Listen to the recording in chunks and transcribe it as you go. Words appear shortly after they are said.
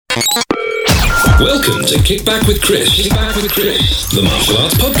Welcome to Kick Back with Chris. Kick Back with Chris, the martial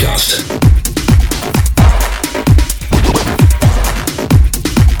arts podcast.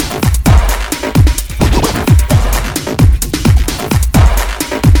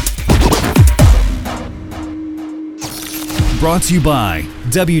 Brought to you by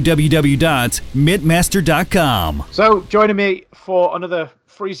www.mitmaster.com. So, joining me for another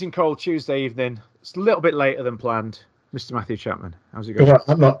freezing cold Tuesday evening. It's a little bit later than planned. Mr. Matthew Chapman, how's it going? Well,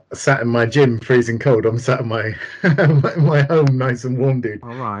 I'm not sat in my gym freezing cold. I'm sat in my my home nice and warm, dude.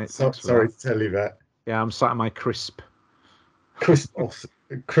 All right. Sorry to tell you that. Yeah, I'm sat in my crisp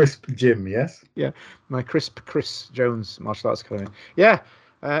gym, yes? Yeah, my crisp Chris Jones Martial Arts Academy. Yeah,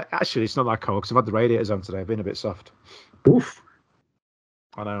 actually, it's not that cold because I've had the radiators on today. I've been a bit soft. Oof.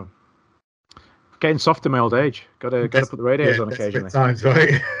 I know. Getting soft in my old age. Got to put the radiators on occasionally. Times,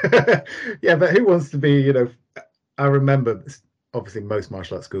 right? Yeah, but who wants to be, I remember, obviously, most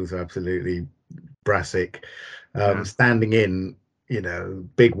martial arts schools are absolutely brassic, standing in,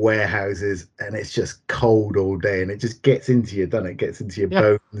 big warehouses, and it's just cold all day, and it just gets into you, doesn't it? Gets into your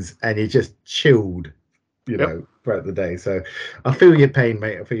bones, and you're just chilled, throughout the day. So I feel your pain,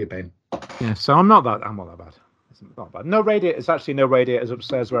 mate. I feel your pain. Yeah, so I'm not that bad. It's not bad. No radiators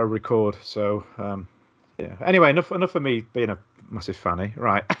upstairs where I record. So, yeah. Anyway, enough of me being a massive fanny.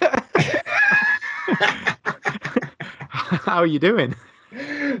 Right. How are you doing?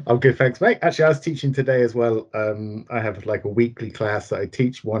 I'm good, thanks, mate. Actually, I was teaching today as well. I have like a weekly class that I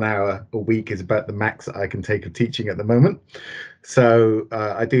teach. 1 hour a week is about the max that I can take of teaching at the moment. So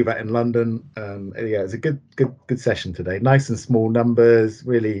I do that in London. Yeah, it's a good session today. Nice and small numbers,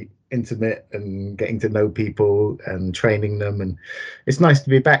 really intimate, and getting to know people and training them. And it's nice to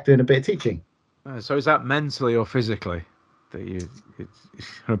be back doing a bit of teaching. So is that mentally or physically that it's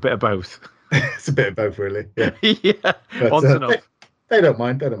a bit of both? It's a bit of both, really. Yeah. Yeah. But, Once enough. They don't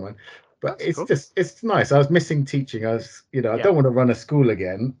mind. But That's it's cool. it's nice. I was missing teaching. I don't want to run a school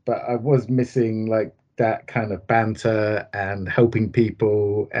again, but I was missing like that kind of banter and helping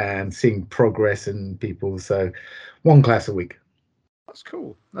people and seeing progress in people. So 1 class a week. That's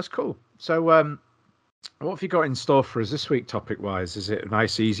cool. So, what have you got in store for us this week, topic-wise? Is it a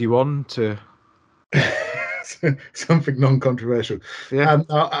nice, easy one to... Something non-controversial. Yeah.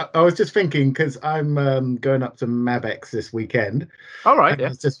 I was just thinking, because I'm going up to Mabex this weekend. All right,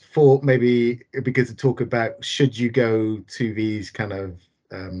 yeah. I just thought maybe it'd be good to talk about, should you go to these kind of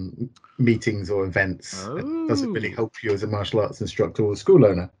meetings or events? Oh. Does it really help you as a martial arts instructor or school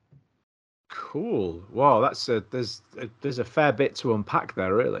owner? Cool. Wow, there's a fair bit to unpack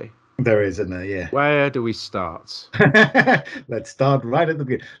there, really. There is, isn't there? Yeah. Where do we start? Let's start right at the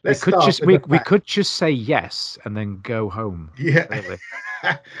beginning. We could just say yes and then go home. Yeah. Really.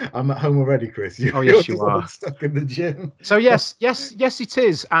 I'm at home already, Chris. Oh, yes, you are. Stuck in the gym. So yes, it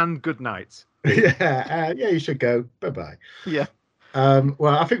is, and good night. Yeah, you should go. Bye-bye. Yeah.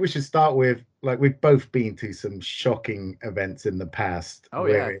 Well, I think we should start with, like, we've both been to some shocking events in the past. Oh,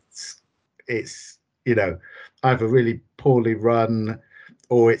 where it's either really poorly run,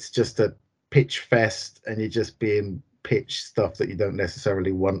 or it's just a pitch fest and you're just being pitched stuff that you don't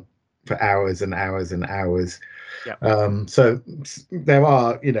necessarily want for hours and hours and hours. Yeah. So there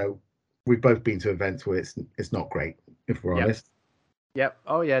are, we've both been to events where it's not great, if we're honest. Yep.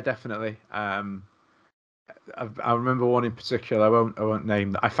 Oh yeah, definitely. I remember one in particular. I won't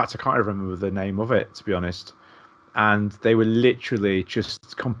name that. In fact, I can't remember the name of it, to be honest. And they were literally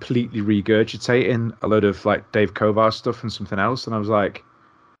just completely regurgitating a load of like Dave Kovar stuff and something else, and I was like,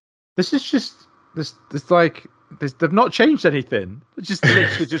 this is just they've not changed anything. They're just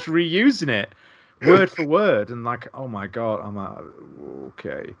literally just reusing it word for word, and like, oh my god, I'm like,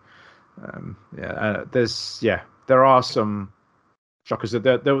 okay, there are some shockers.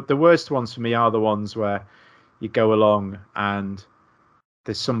 The worst ones for me are the ones where you go along and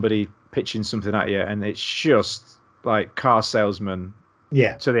there's somebody pitching something at you, and it's just like car salesman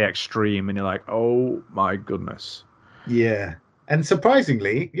to the extreme, and you're like, oh my goodness. Yeah. And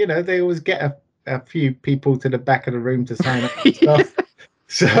surprisingly, they always get a few people to the back of the room to sign up and stuff.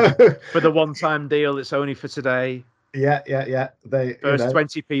 So for the one-time deal, it's only for today. Yeah. First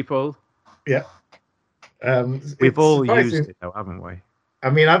 20 people. Yeah. We've all used it, though, haven't we? I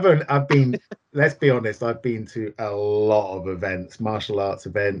mean, I've been. Let's be honest. I've been to a lot of events, martial arts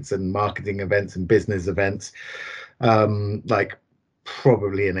events, and marketing events, and business events. Like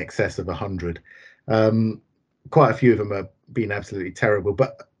probably in excess of 100. Quite a few of them have been absolutely terrible,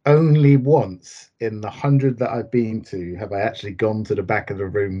 but only once in the 100 that I've been to have I actually gone to the back of the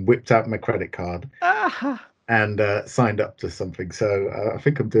room, whipped out my credit card, and signed up to something. So I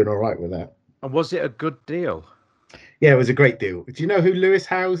think I'm doing all right with that. And was it a good deal? Yeah, it was a great deal. Do you know who Lewis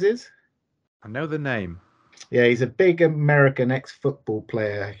Howes is? I know the name. Yeah, he's a big American ex-football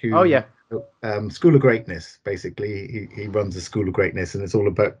player Oh who yeah. School of Greatness. Basically, he runs a School of Greatness, and it's all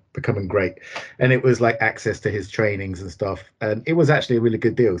about becoming great. And it was like access to his trainings and stuff, and it was actually a really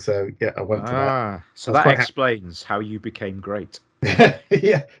good deal. So yeah, I went for that. So I was that quite happy. explains how you became great. Yeah,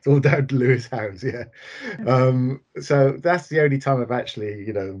 it's all down to Lewis Howes. Yeah, so that's the only time I've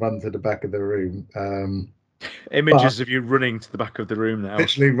actually, run to the back of the room. Images of you running to the back of the room now.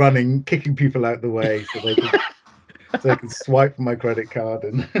 Literally running, kicking people out the way so they can swipe my credit card,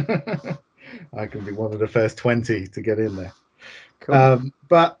 and I can be one of the first 20 to get in there. Cool.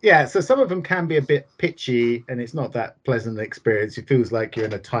 But yeah, so some of them can be a bit pitchy, and it's not that pleasant an experience. It feels like you're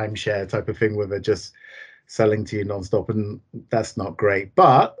in a timeshare type of thing where they're just selling to you nonstop, and that's not great.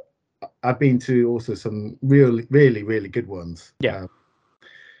 But I've been to also some really, really, really good ones. Yeah.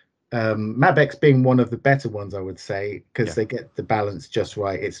 Mabex being one of the better ones, I would say, because they get the balance just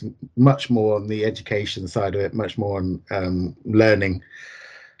right. It's much more on the education side of it, much more on learning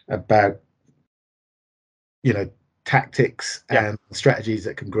about, tactics and strategies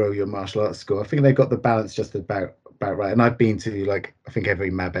that can grow your martial arts skill. I think they've got the balance just about right. And I've been to I think every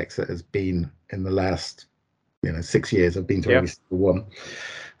Mabex that has been in the last 6 years. I've been to every single one.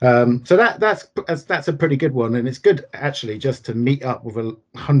 So that's a pretty good one, and it's good actually just to meet up with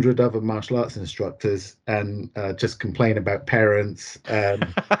 100 other martial arts instructors and just complain about parents and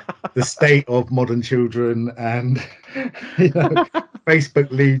the state of modern children, and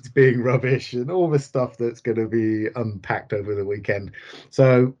Facebook leads being rubbish and all the stuff that's going to be unpacked over the weekend.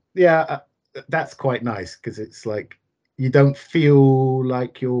 So yeah, that's quite nice because it's like you don't feel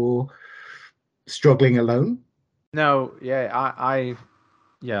like you're struggling alone. No, I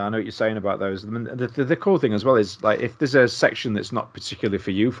know what you're saying about those. I mean, the cool thing as well is like if there's a section that's not particularly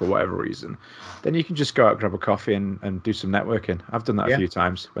for you for whatever reason, then you can just go out, grab a coffee, and do some networking. I've done that a few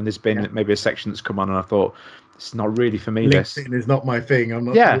times when there's been maybe a section that's come on and I thought it's not really for me. LinkedIn is not my thing. I'm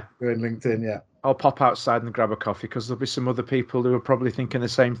not doing LinkedIn. Yeah, I'll pop outside and grab a coffee because there'll be some other people who are probably thinking the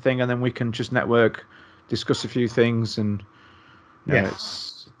same thing, and then we can just network, discuss a few things, and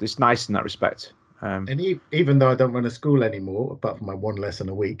it's nice in that respect. And even though I don't run a school anymore, apart from my one lesson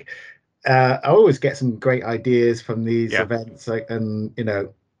a week, I always get some great ideas from these events. And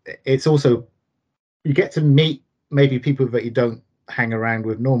it's also you get to meet maybe people that you don't hang around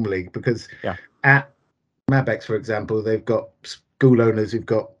with normally, because at Mabex, for example, they've got school owners who've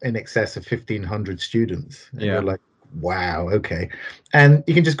got in excess of 1,500 students. And you're like, wow, okay, and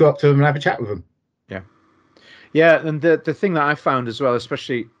you can just go up to them and have a chat with them. Yeah, and the thing that I found as well,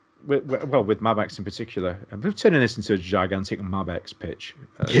 especially with Mabex in particular, and we're turning this into a gigantic Mabex pitch.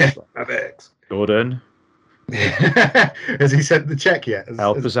 Mabex. Gordon. Has he sent the check yet?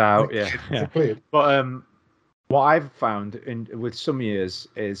 Help us out, yeah. But what I've found with some years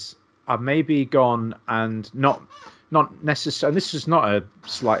is I've maybe gone and not necessarily, this is not a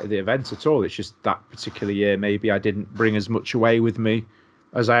slight of the event at all, it's just that particular year maybe I didn't bring as much away with me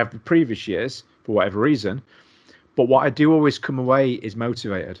as I have the previous years for whatever reason. But what I do always come away is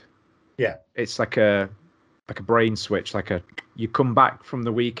motivated. Yeah, it's like a brain switch. You come back from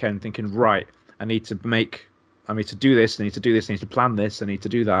the weekend thinking, right, I need to do this, I need to do this, I need to plan this, I need to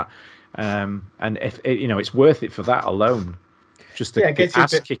do that. And if it's worth it for that alone. Just to it gets you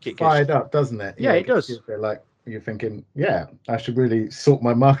a bit fired up, doesn't it? Yeah, it does. Like you're thinking, I should really sort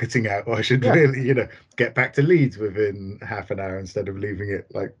my marketing out, or I should really, get back to Leeds within half an hour instead of leaving it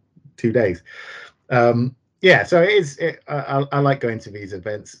like 2 days. So it is. I like going to these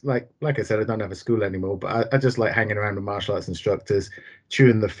events. Like I said, I don't have a school anymore, but I just like hanging around with martial arts instructors,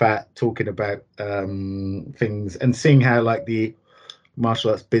 chewing the fat, talking about things, and seeing how like the martial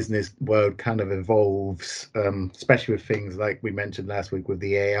arts business world kind of evolves, especially with things like we mentioned last week with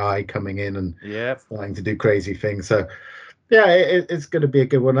the AI coming in and starting to do crazy things. So it's going to be a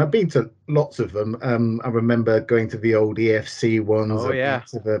good one. I've been to lots of them. I remember going to the old EFC ones. I've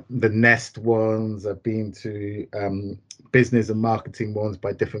been to the Nest ones. I've been to business and marketing ones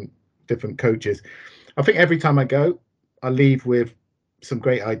by different coaches. I think every time I go, I leave with some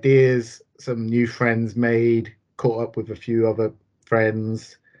great ideas, some new friends made, caught up with a few other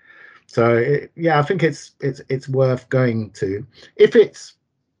friends. So I think it's worth going to. If it's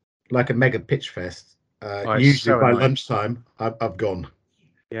like a mega pitch fest, usually by lunchtime I've gone.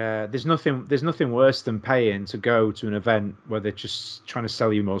 Yeah, there's nothing worse than paying to go to an event where they're just trying to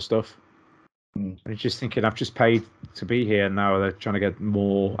sell you more stuff. And you're just thinking, I've just paid to be here, now they're trying to get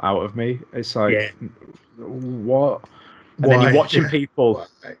more out of me. It's like, what? And then you're watching people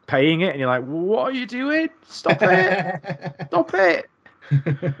paying it, and you're like, what are you doing? Stop it! Stop it!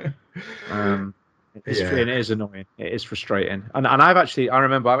 And it is annoying. It is frustrating. And I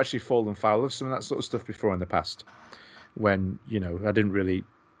remember I've actually fallen foul of some of that sort of stuff before in the past, when I didn't really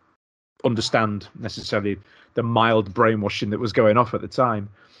understand necessarily the mild brainwashing that was going off at the time.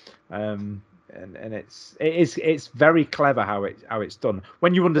 And it's very clever how it's done.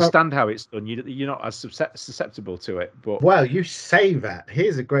 When you understand how it's done, you're not as susceptible to it. But well, you say that.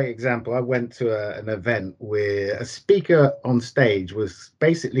 Here's a great example. I went to an event where a speaker on stage was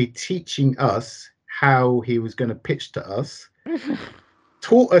basically teaching us how he was going to pitch to us,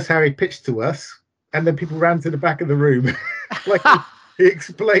 taught us how he pitched to us, and then people ran to the back of the room. Like he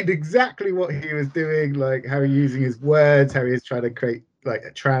explained exactly what he was doing, like how he's using his words, how he was trying to create like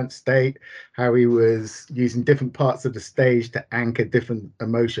a trance state, how he was using different parts of the stage to anchor different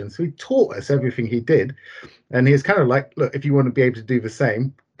emotions. So he taught us everything he did, and he was kind of like, look, if you want to be able to do the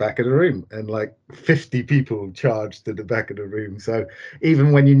same, back of the room. And like 50 people charged to the back of the room. So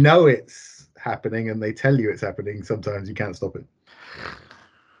even when you know it's happening and they tell you it's happening, sometimes you can't stop it.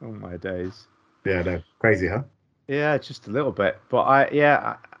 Oh my days. Yeah, no, crazy, huh? Yeah, just a little bit. But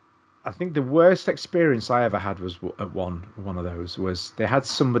I think the worst experience I ever had was at one of those. Was they had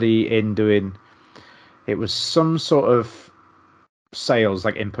somebody in doing, it was some sort of sales,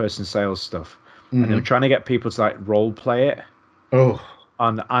 like in-person sales stuff, and they were trying to get people to like role play it. Oh,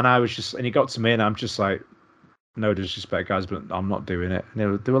 and I was just, and he got to me, and I'm just like, no disrespect, guys, but I'm not doing it.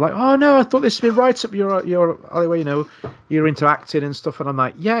 And they were like, oh no, I thought this would be right up your alleyway, you're into acting and stuff. And I'm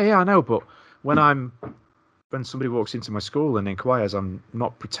like, yeah, I know, but when somebody walks into my school and inquires, I'm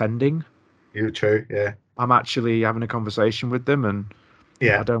not pretending. You're true, yeah. I'm actually having a conversation with them, and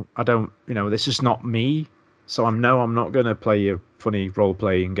I don't, this is not me. So I'm not going to play a funny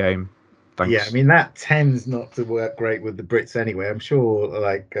role-playing game. Thanks. Yeah, I mean, that tends not to work great with the Brits anyway. I'm sure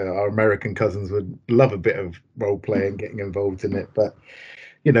like our American cousins would love a bit of role-play and getting involved in it. But,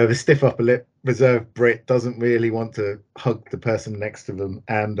 the stiff upper lip reserved Brit doesn't really want to hug the person next to them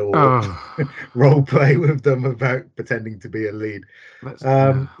and or role play with them about pretending to be a lead.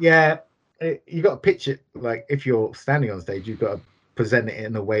 You got to pitch it like if you're standing on stage, you've got to present it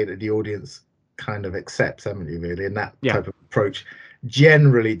in a way that the audience kind of accepts, haven't you, really? And that type of approach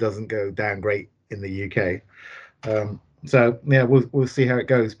generally doesn't go down great in the UK. We'll see how it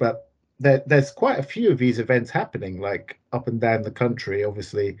goes. But there's quite a few of these events happening, like up and down the country,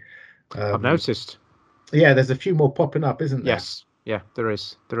 obviously. I've noticed. Yeah, there's a few more popping up, isn't there? Yes, yeah, there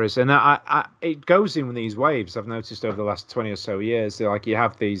is, and it goes in these waves. I've noticed over the last 20 or so years, like you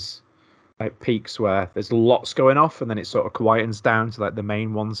have these like peaks where there's lots going off, and then it sort of quietens down to like the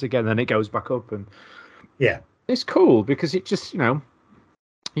main ones again, and then it goes back up, and it's cool because it just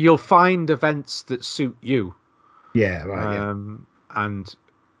you'll find events that suit you. Yeah, right. And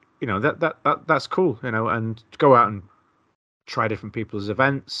that's cool, and go out and try different people's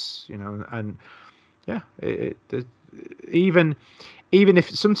events, and even if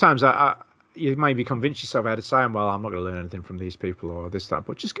sometimes you maybe convince yourself ahead of time, well, I'm not going to learn anything from these people or this, that,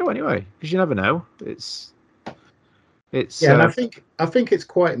 but just go anyway, because you never know. It's and I think it's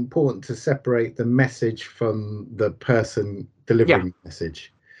quite important to separate the message from the person delivering the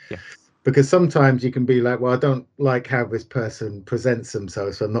message. Yeah. Because sometimes you can be like, well, I don't like how this person presents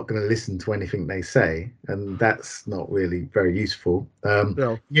themselves, so I'm not going to listen to anything they say. And that's not really very useful.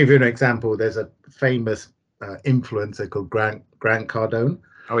 No. Give you an example. There's a famous influencer called Grant Cardone.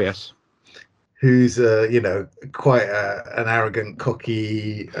 Oh, yes. Who's, quite an arrogant,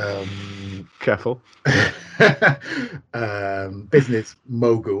 cocky... Careful. business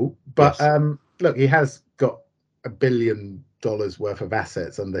mogul. But look, he has got $1 billion worth of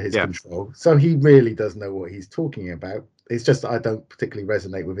assets under his control, so he really does know what he's talking about. It's just that I don't particularly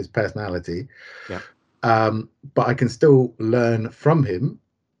resonate with his personality, but I can still learn from him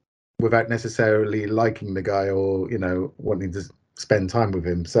without necessarily liking the guy or wanting to spend time with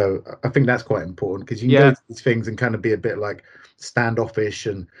him. So I think that's quite important, because you can go to these things and kind of be a bit like standoffish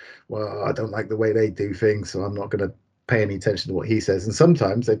and, well, I don't like the way they do things, so I'm not going to pay any attention to what he says. And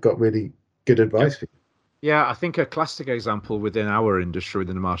sometimes they've got really good advice for you. Yeah, I think a classic example within our industry,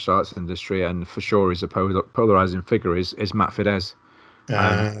 within the martial arts industry, and for sure is a polarizing figure, is Matt Fidesz.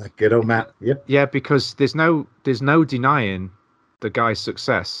 Good old Matt. Yep. Yeah, because there's no denying the guy's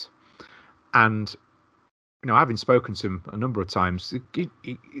success, and having spoken to him a number of times, he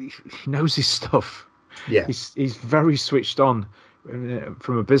knows his stuff. Yeah, he's very switched on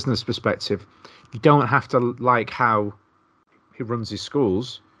from a business perspective. You don't have to like how he runs his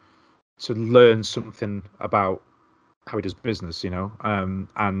schools to learn something about how he does business, and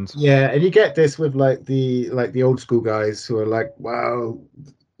you get this with like the old school guys who are like, wow,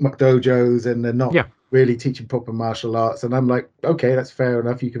 McDojos, and they're not really teaching proper martial arts. And I'm like, okay, that's fair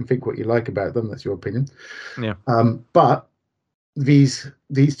enough. You can think what you like about them. That's your opinion. Yeah. But these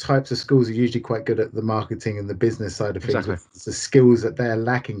types of schools are usually quite good at the marketing and the business side of things. Exactly. It's the skills that they're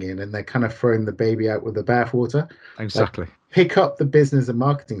lacking in, and they're kind of throwing the baby out with the bathwater. Exactly. Like, pick up the business and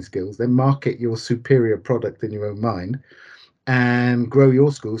marketing skills, then market your superior product in your own mind, and grow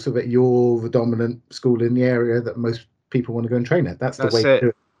your school so that you're the dominant school in the area that most people want to go and train at. That's the way to do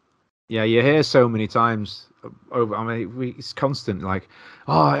it. Yeah, you hear so many times over. I mean, it's constant. Like,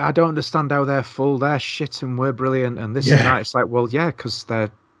 oh, I don't understand how they're full. They're shit, and we're brilliant, and this and that. It's like, well, yeah, because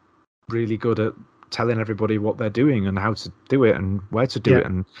they're really good at telling everybody what they're doing and how to do it and where to do it,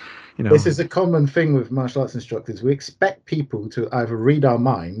 and you know. This is a common thing with martial arts instructors. We expect people to either read our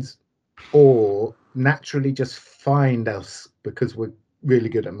minds or naturally just find us because we're really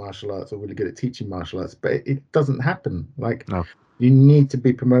good at martial arts or really good at teaching martial arts, but it doesn't happen. Like, no. You need to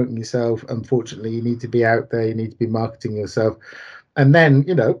be promoting yourself. Unfortunately, you need to be out there. You need to be marketing yourself. And then,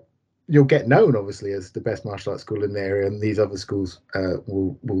 you'll get known, obviously, as the best martial arts school in the area, and these other schools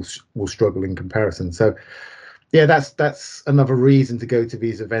will struggle in comparison. So, yeah, that's another reason to go to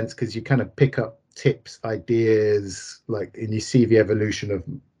these events, because you kind of pick up tips, ideas, and you see the evolution of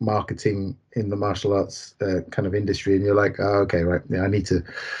marketing in the martial arts kind of industry, and you're like, oh, okay, right, I need to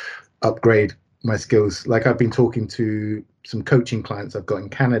upgrade my skills. Like, I've been talking to some coaching clients I've got in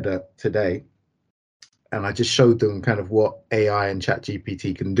Canada today, and I just showed them kind of what AI and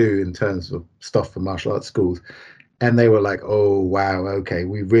ChatGPT can do in terms of stuff for martial arts schools, and they were like, oh wow, okay,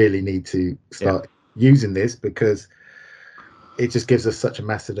 we really need to start using this because it just gives us such a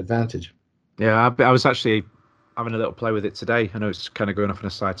massive advantage. Yeah, I was actually having a little play with it today. I know it's kind of going off on a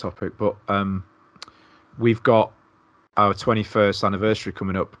side topic, but we've got our 21st anniversary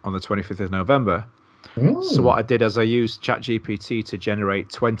coming up on the 25th of November. So what I did is I used ChatGPT to generate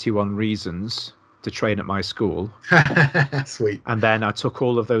 21 reasons to train at my school. Sweet. And then I took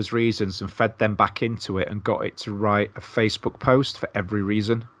all of those reasons and fed them back into it and got it to write a Facebook post for every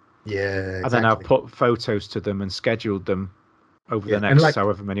reason. Yeah, exactly. And then I put photos to them and scheduled them over the next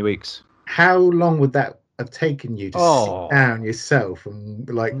however many weeks. How long would that have taken you to sit down yourself and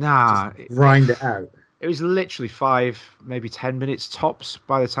grind it out? It was literally 5, maybe 10 minutes tops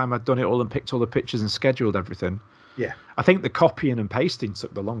by the time I'd done it all and picked all the pictures and scheduled everything. Yeah. I think the copying and pasting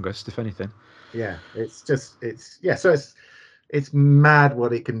took the longest, if anything. Yeah, so it's mad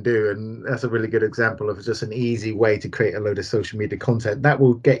what it can do, and that's a really good example of just an easy way to create a load of social media content that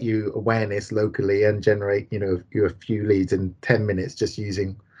will get you awareness locally and generate, you a few leads in 10 minutes just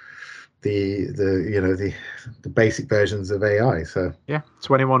using the basic versions of AI. So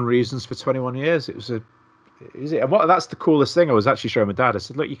 21 reasons for 21 years. That's the coolest thing. I was actually showing my dad. I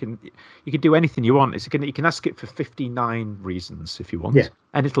said, look, you can do anything you want. You can ask it for 59 reasons if you want,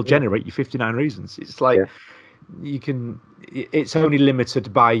 and it'll generate you 59 reasons. It's like you can. It's only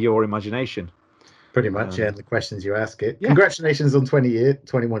limited by your imagination. Pretty much, and the questions you ask it. Congratulations on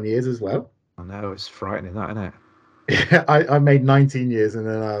 21 years as well. I know, it's frightening, that, isn't it? I made 19 years, and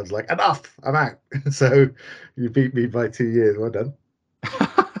then I was like, enough, I'm out. So you beat me by 2 years. Well done.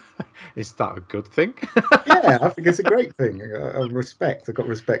 Is that a good thing? Yeah, I think it's a great thing. I've got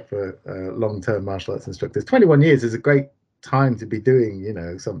respect for long-term martial arts instructors. 21 years is a great time to be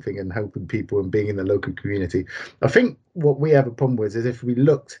doing, something and helping people and being in the local community. I think what we have a problem with is if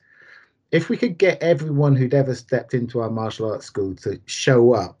we could get everyone who'd ever stepped into our martial arts school to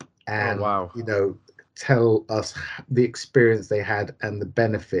show up and, tell us the experience they had and the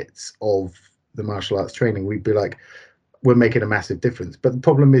benefits of the martial arts training, we'd be like, we're making a massive difference. But the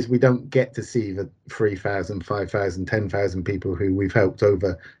problem is we don't get to see the 3,000, 5,000, 10,000 people who we've helped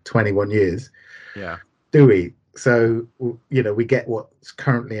over 21 years. Yeah. Do we? So, we get what's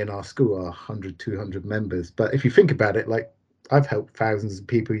currently in our school are 100, 200 members. But if you think about it, like, I've helped thousands of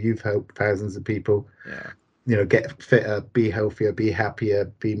people, you've helped thousands of people. Yeah. Get fitter, be healthier, be happier,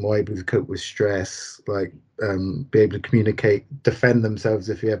 be more able to cope with stress, be able to communicate, defend themselves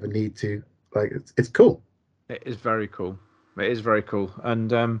if you ever need to. It's cool. It is very cool. It is very cool.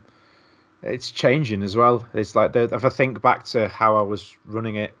 And it's changing as well. It's like, if I think back to how I was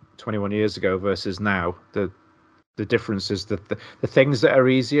running it 21 years ago versus now, the difference is that the things that are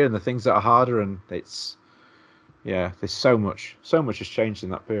easier and the things that are harder, and there's so much has changed in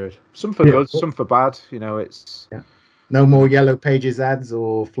that period. Some for good, some for bad. It's no more Yellow Pages ads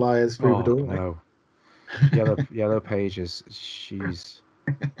or flyers through the door. No, yellow pages. Jeez.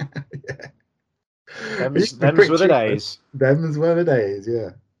 Them's were the days. Them's were the days.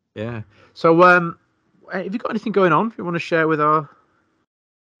 Yeah. Yeah. So, have you got anything going on you want to share with our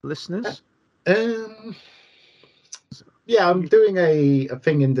listeners? Yeah, I'm doing a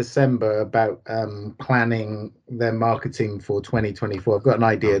thing in December about planning their marketing for 2024. I've got an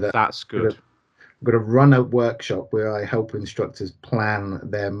idea that's good. I'm going to run a workshop where I help instructors plan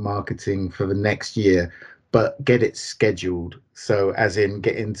their marketing for the next year, but get it scheduled. So as in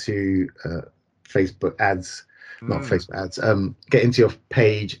get into Facebook ads, not Facebook ads, get into your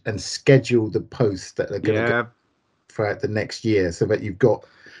page and schedule the posts that are going to go throughout the next year so that you've got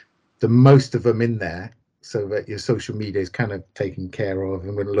the most of them in there, so that your social media is kind of taken care of.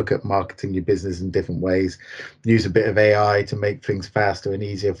 And we're going to look at marketing your business in different ways, use a bit of AI to make things faster and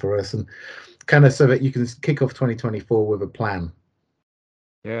easier for us, and kind of so that you can kick off 2024 with a plan.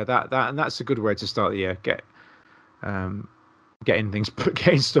 Yeah, that's a good way to start the year. Getting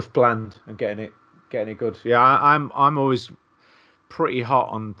stuff planned and getting it good. Yeah, I'm always pretty hot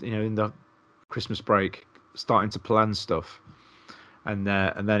on, in the Christmas break starting to plan stuff, and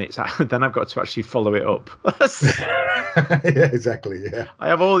then I've got to actually follow it up. Yeah, exactly. Yeah, I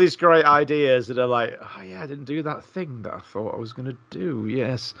have all these great ideas that are like, oh yeah, I didn't do that thing that I thought I was going to do.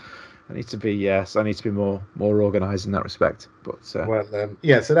 Yes. I need to be more organised in that respect. But so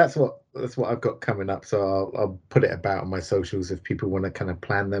that's what I've got coming up. So I'll put it about on my socials if people want to kind of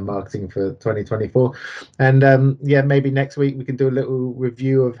plan their marketing for 2024. And maybe next week we can do a little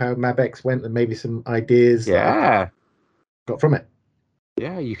review of how MabX went and maybe some ideas. Yeah, got from it.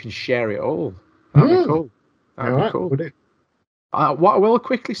 Yeah, you can share it all. That'd be cool. That'd be cool. We'll do. What I will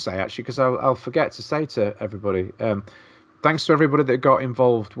quickly say, actually, because I'll forget to say to everybody. Thanks to everybody that got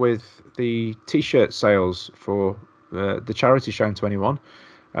involved with the T-shirt sales for the charity Shine 21.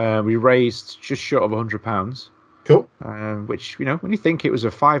 We raised just short of £100. Cool. Which, when you think it was a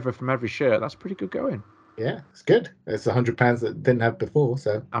 £5 from every shirt, that's pretty good going. Yeah, it's good. It's £100 that didn't have before.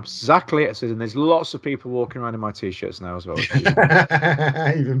 So exactly. And there's lots of people walking around in my T-shirts now as well.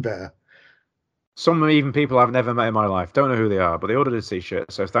 Even better. Some even people I've never met in my life. Don't know who they are, but they ordered a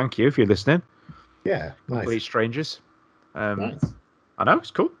T-shirt. So thank you if you're listening. Yeah, nice. Complete strangers. Nice. I know,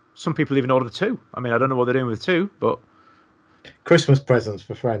 it's cool. Some people even order 2. I mean, I don't know what they're doing with 2, but Christmas presents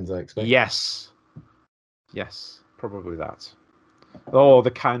for friends, I expect. Yes, probably that. Oh, the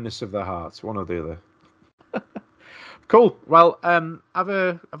kindness of their hearts, one or the other. Cool. Well, have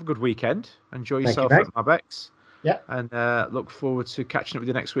a good weekend. Enjoy yourself at MabX. Yeah. And look forward to catching up with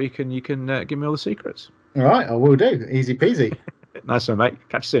you next week, and you can give me all the secrets. All right, I will do. Easy peasy. Nice one, mate.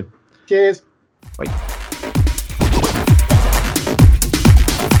 Catch you soon. Cheers. Bye.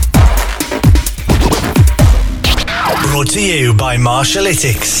 Brought to you by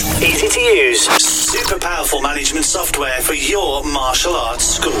Marshallytics. Easy to use, super powerful management software for your martial arts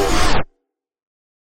school.